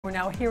We're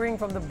now hearing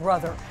from the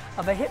brother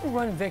of a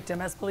hit-and-run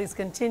victim as police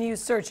continue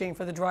searching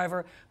for the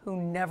driver who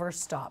never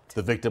stopped.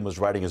 The victim was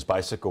riding his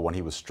bicycle when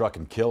he was struck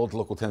and killed.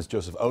 Local 10's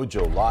Joseph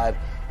Ojo live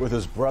with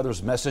his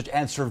brother's message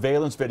and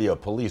surveillance video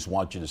police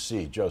want you to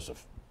see.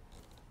 Joseph.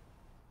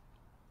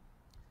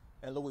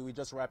 And Louis, we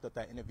just wrapped up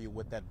that interview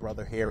with that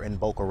brother here in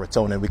Boca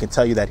Raton, and we can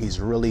tell you that he's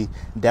really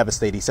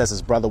devastated. He says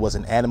his brother was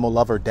an animal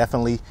lover,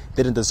 definitely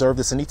didn't deserve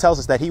this. And he tells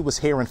us that he was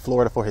here in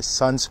Florida for his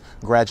son's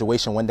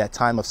graduation when that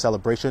time of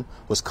celebration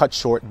was cut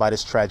short by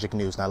this tragic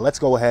news. Now, let's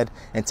go ahead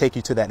and take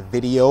you to that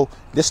video,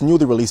 this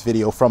newly released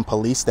video from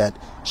police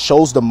that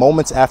shows the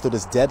moments after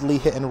this deadly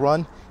hit and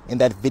run. In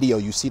that video,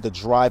 you see the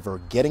driver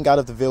getting out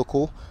of the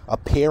vehicle,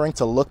 appearing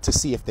to look to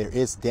see if there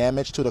is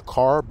damage to the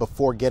car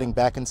before getting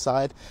back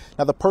inside.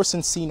 Now, the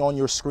person seen on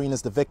your screen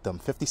is the victim,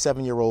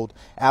 57-year-old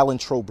Alan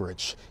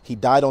Trowbridge. He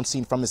died on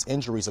scene from his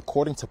injuries,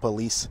 according to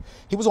police.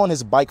 He was on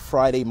his bike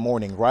Friday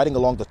morning, riding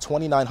along the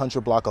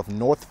 2900 block of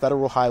North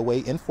Federal Highway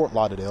in Fort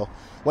Lauderdale,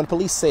 when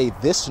police say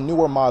this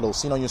newer model,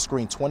 seen on your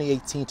screen,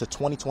 2018 to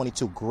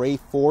 2022 gray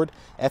Ford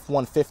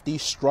F-150,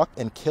 struck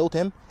and killed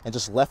him and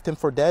just left him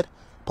for dead.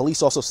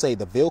 Police also say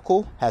the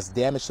vehicle has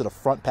damage to the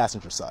front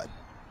passenger side.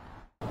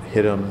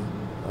 Hit him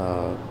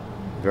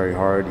very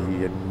hard.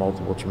 He had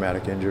multiple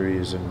traumatic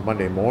injuries. And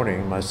Monday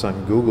morning, my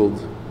son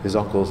Googled his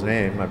uncle's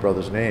name, my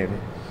brother's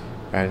name,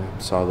 and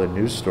saw the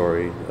news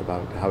story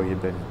about how he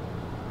had been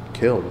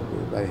killed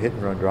by a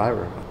hit-and-run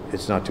driver.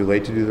 It's not too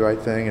late to do the right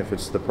thing. If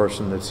it's the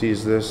person that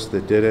sees this,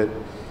 that did it,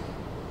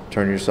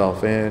 turn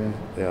yourself in.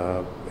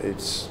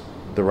 It's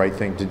the right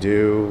thing to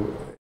do.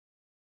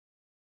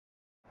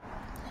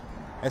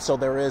 And so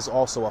there is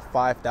also a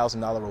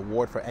 $5,000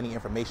 reward for any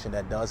information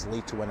that does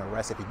lead to an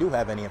arrest. If you do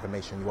have any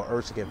information, you are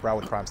urged to give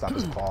Broward Crime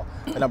Stoppers a call.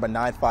 The number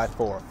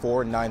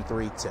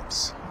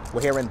 954-493-TIPS.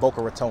 We're here in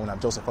Boca Raton. I'm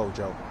Joseph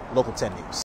Ojo, Local 10 News.